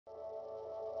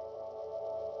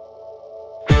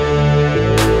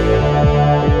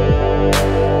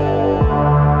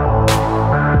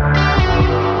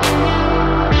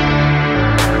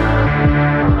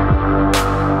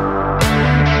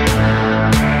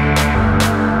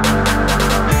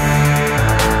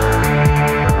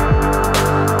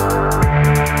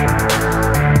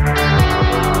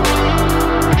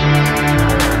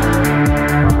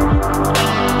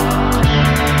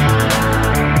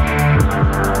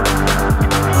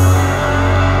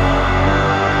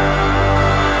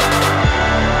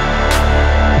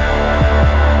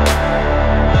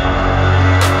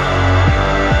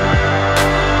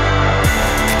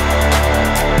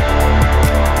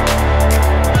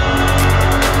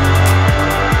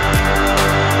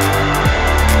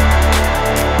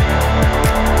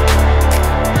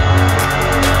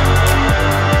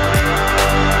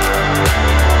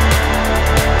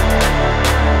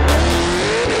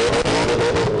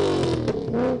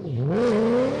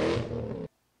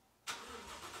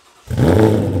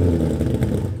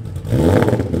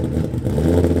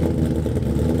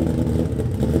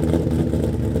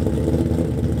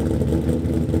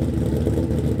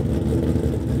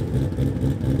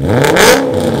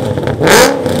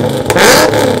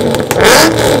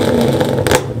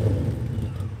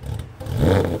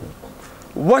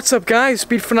What's up guys,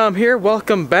 Phenom here.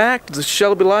 Welcome back to the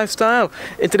Shelby Lifestyle.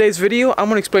 In today's video, I'm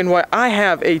going to explain why I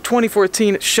have a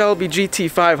 2014 Shelby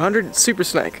GT500 Super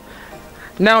Snake.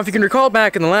 Now, if you can recall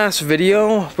back in the last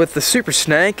video with the Super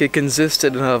Snake, it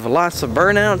consisted of lots of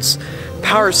burnouts,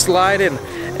 power sliding,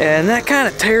 and that kind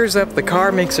of tears up the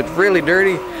car, makes it really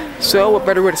dirty. So what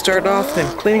better way to start off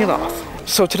than cleaning it off?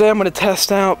 So today I'm going to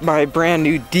test out my brand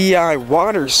new DI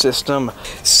water system.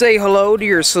 Say hello to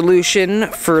your solution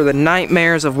for the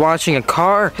nightmares of washing a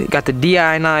car. You got the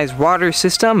deionized water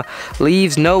system,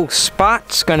 leaves no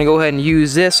spots. Going to go ahead and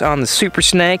use this on the Super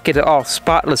Snake, get it all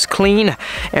spotless clean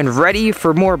and ready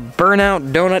for more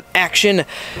burnout donut action.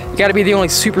 You got to be the only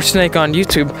Super Snake on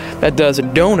YouTube that does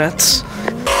donuts.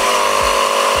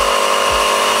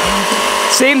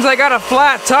 Seems I got a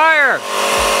flat tire.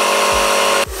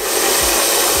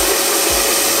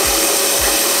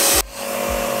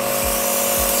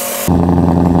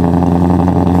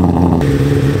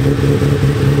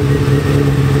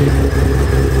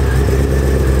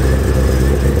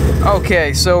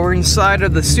 Okay, so we're inside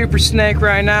of the Super Snake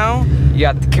right now. You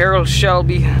got the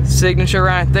Shelby signature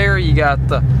right there. You got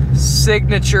the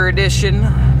signature edition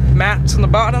mats on the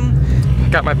bottom.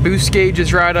 Got my boost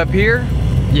gauges right up here.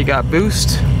 You got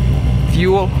boost,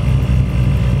 fuel,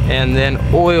 and then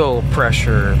oil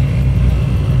pressure.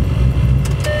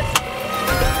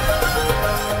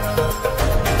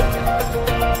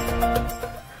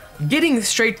 Getting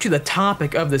straight to the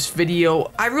topic of this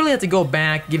video, I really have to go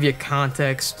back, give you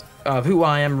context of who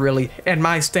I am really, and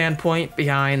my standpoint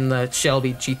behind the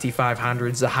Shelby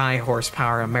GT500s, the high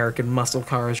horsepower American muscle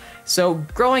cars. So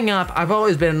growing up, I've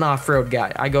always been an off-road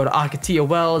guy. I go to Ocotillo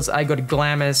Wells, I go to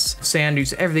Glamis, Sand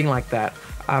Dunes, everything like that.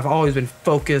 I've always been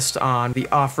focused on the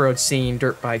off-road scene,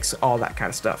 dirt bikes, all that kind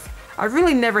of stuff. I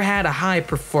really never had a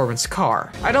high-performance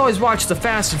car. I'd always watch the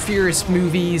Fast and Furious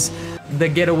movies, the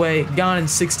Getaway, Gone in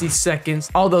 60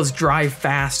 Seconds, all those drive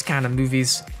fast kind of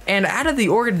movies. And out of the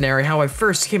ordinary, how I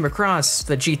first came across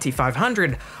the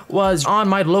GT500 was on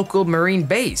my local Marine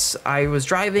base. I was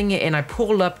driving and I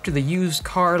pulled up to the used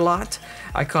car lot.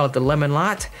 I call it the Lemon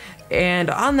Lot. And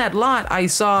on that lot, I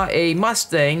saw a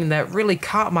Mustang that really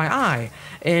caught my eye.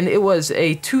 And it was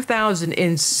a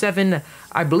 2007,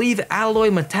 I believe,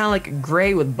 alloy metallic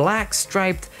gray with black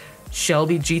striped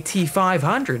Shelby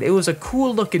GT500. It was a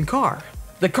cool looking car.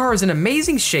 The car is in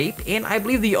amazing shape, and I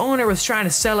believe the owner was trying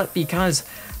to sell it because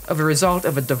of a result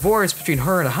of a divorce between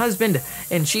her and a husband,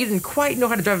 and she didn't quite know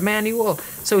how to drive a manual,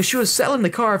 so she was selling the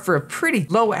car for a pretty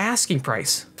low asking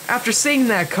price. After seeing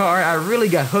that car, I really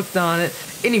got hooked on it.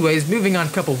 Anyways, moving on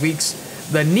a couple weeks,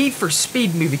 the Need for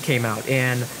Speed movie came out,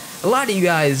 and a lot of you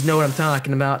guys know what I'm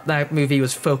talking about. That movie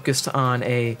was focused on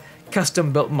a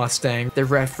custom-built Mustang. They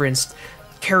referenced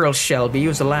Shelby. It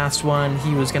was the last one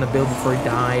he was going to build before he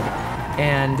died.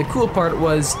 And the cool part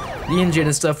was the engine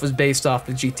and stuff was based off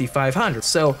the GT500.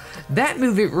 So that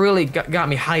movie really got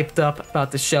me hyped up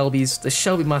about the Shelby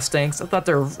Mustangs. I thought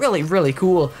they were really, really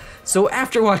cool. So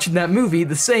after watching that movie,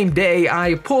 the same day,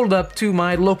 I pulled up to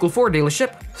my local Ford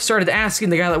dealership, started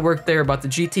asking the guy that worked there about the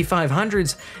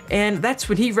GT500s, and that's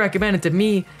when he recommended to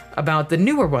me about the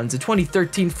newer ones, the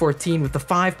 2013-14 with the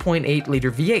 5.8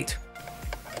 liter V8.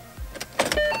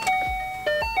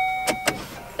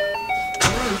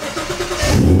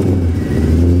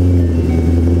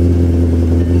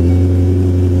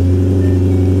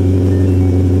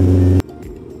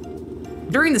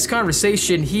 During this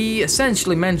conversation, he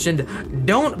essentially mentioned,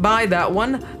 don't buy that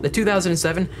one, the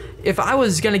 2007. If I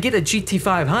was gonna get a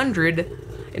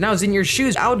GT500 and I was in your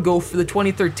shoes, I would go for the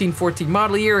 2013-14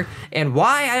 model year. And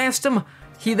why, I asked him.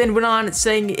 He then went on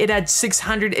saying it had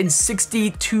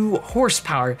 662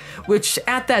 horsepower, which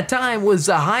at that time was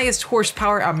the highest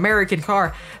horsepower American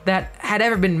car that had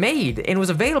ever been made and was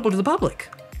available to the public.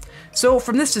 So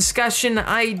from this discussion,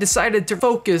 I decided to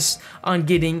focus on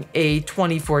getting a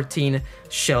 2014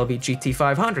 Shelby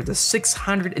GT500, the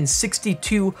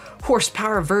 662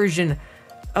 horsepower version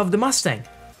of the Mustang.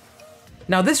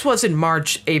 Now this was in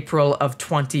March, April of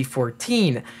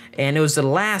 2014, and it was the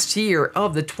last year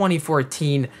of the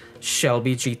 2014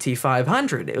 Shelby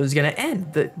GT500. It was gonna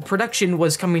end. The production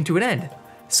was coming to an end.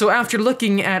 So after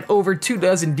looking at over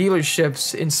 24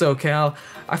 dealerships in SoCal,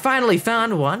 I finally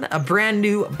found one, a brand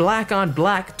new black on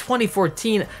black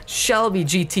 2014 Shelby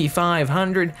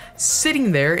GT500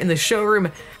 sitting there in the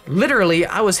showroom. Literally,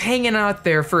 I was hanging out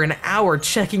there for an hour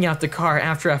checking out the car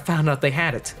after I found out they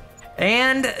had it.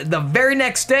 And the very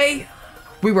next day,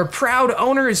 we were proud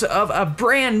owners of a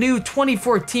brand new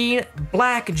 2014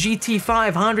 black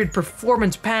GT500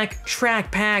 performance pack,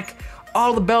 track pack,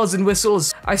 all the bells and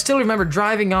whistles. I still remember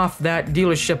driving off that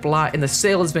dealership lot and the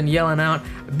salesman yelling out,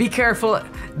 "Be careful,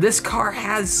 this car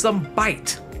has some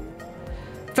bite."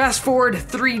 Fast forward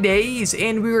 3 days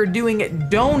and we were doing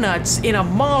donuts in a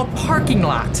mall parking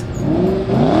lot.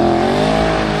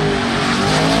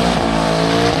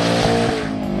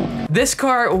 This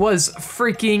car was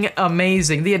freaking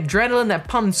amazing. The adrenaline that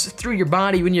pumps through your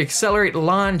body when you accelerate,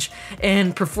 launch,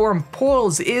 and perform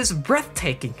pulls is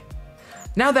breathtaking.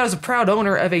 Now that I was a proud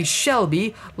owner of a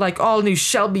Shelby, like all new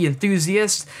Shelby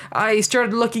enthusiasts, I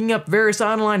started looking up various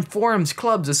online forums,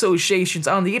 clubs, associations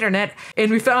on the internet,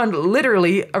 and we found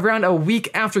literally around a week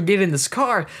after getting this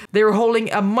car, they were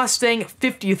holding a Mustang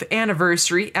 50th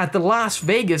anniversary at the Las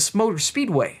Vegas Motor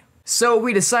Speedway. So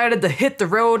we decided to hit the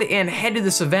road and head to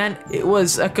this event. It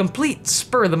was a complete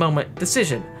spur-of-the-moment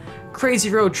decision. Crazy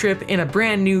road trip in a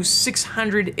brand new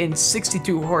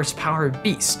 662 horsepower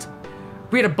beast.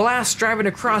 We had a blast driving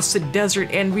across the desert,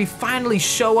 and we finally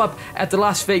show up at the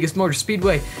Las Vegas Motor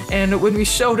Speedway. And when we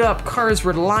showed up, cars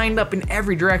were lined up in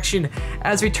every direction.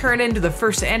 As we turned into the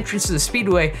first entrance to the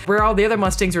speedway, where all the other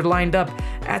Mustangs were lined up,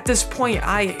 at this point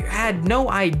I had no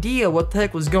idea what the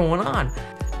heck was going on.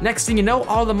 Next thing you know,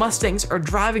 all the Mustangs are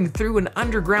driving through an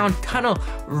underground tunnel,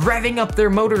 revving up their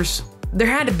motors. There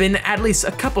had to have been at least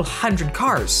a couple hundred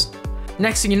cars.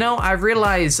 Next thing you know, I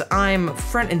realize I'm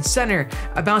front and center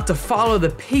about to follow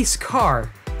the pace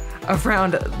car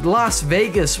around Las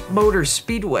Vegas Motor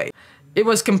Speedway. It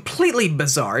was completely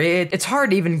bizarre. It's hard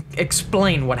to even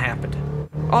explain what happened.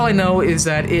 All I know is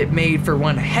that it made for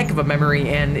one heck of a memory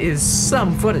and is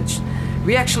some footage.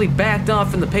 We actually backed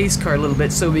off in the pace car a little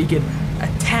bit so we could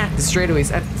attack the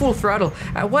straightaways at full throttle.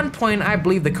 At one point, I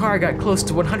believe the car got close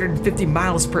to 150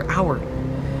 miles per hour.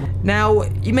 Now,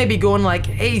 you may be going like,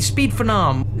 "Hey, Speed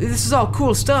Phenom, this is all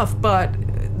cool stuff, but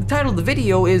the title of the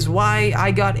video is why I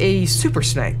got a Super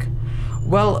Snake."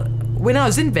 Well, when I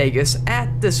was in Vegas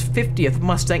at this 50th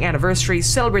Mustang anniversary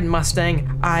celebrating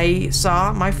Mustang, I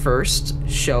saw my first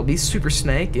Shelby Super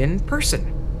Snake in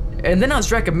person. And then I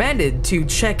was recommended to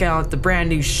check out the brand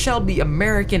new Shelby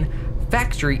American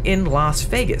factory in Las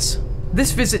Vegas.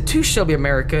 This visit to Shelby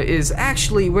America is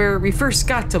actually where we first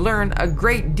got to learn a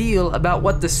great deal about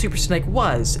what the Super Snake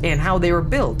was and how they were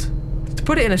built. To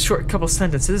put it in a short couple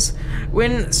sentences,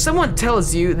 when someone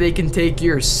tells you they can take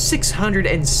your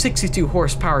 662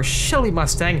 horsepower Shelby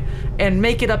Mustang and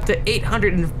make it up to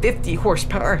 850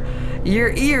 horsepower, your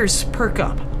ears perk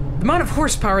up. The amount of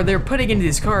horsepower they're putting into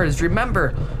these cars,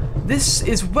 remember, this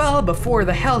is well before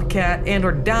the Hellcat and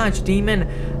or Dodge Demon,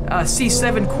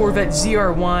 C7 Corvette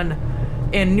ZR1,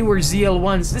 and newer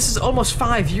ZL1s. This is almost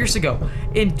 5 years ago.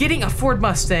 And getting a Ford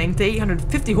Mustang to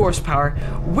 850 horsepower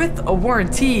with a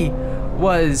warranty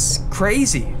was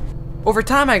crazy. Over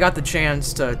time, I got the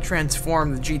chance to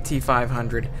transform the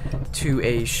GT500 to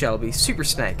a Shelby Super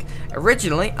Snake.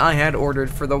 Originally, I had ordered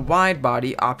for the wide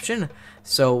body option,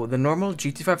 so the normal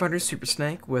GT500 Super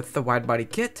Snake with the wide body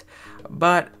kit,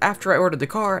 but after I ordered the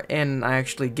car and I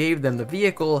actually gave them the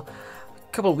vehicle,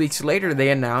 a couple weeks later they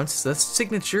announced the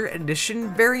Signature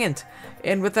Edition variant,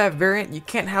 and with that variant you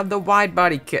can't have the wide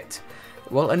body kit.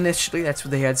 Well, initially that's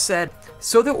what they had said,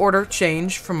 so the order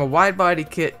changed from a wide body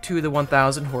kit to the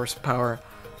 1000 horsepower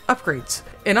upgrades.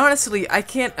 And honestly, I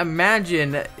can't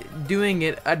imagine doing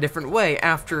it a different way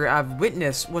after I've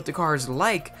witnessed what the car is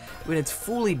like when it's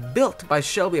fully built by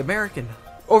Shelby American.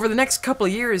 Over the next couple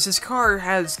of years, this car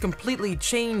has completely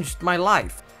changed my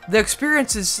life. The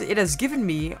experiences it has given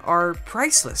me are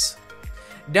priceless.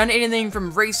 Done anything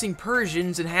from racing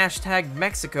Persians in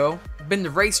 #Mexico, been to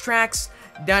racetracks,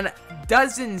 done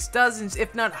dozens,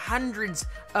 if not hundreds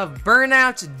of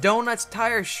burnouts, donuts,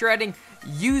 tire shredding,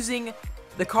 using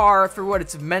the car for what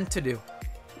it's meant to do.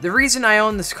 The reason I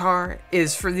own this car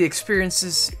is for the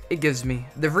experiences it gives me.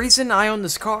 The reason I own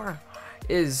this car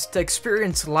is to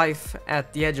experience life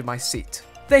at the edge of my seat.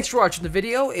 Thanks for watching the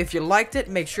video. If you liked it,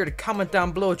 make sure to comment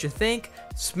down below what you think,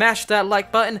 smash that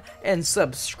like button, and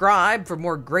subscribe for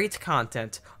more great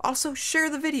content. Also, share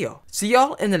the video. See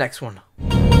y'all in the next one.